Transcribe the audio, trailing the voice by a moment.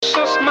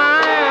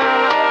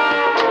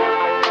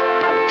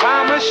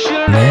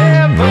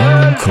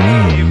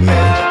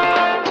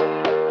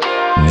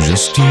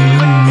just you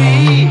and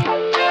me.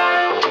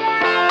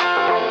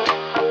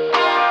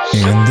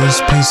 In this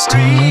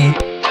pistol,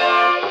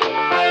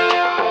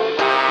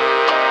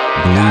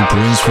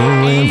 blueprints for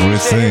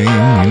everything,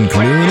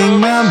 including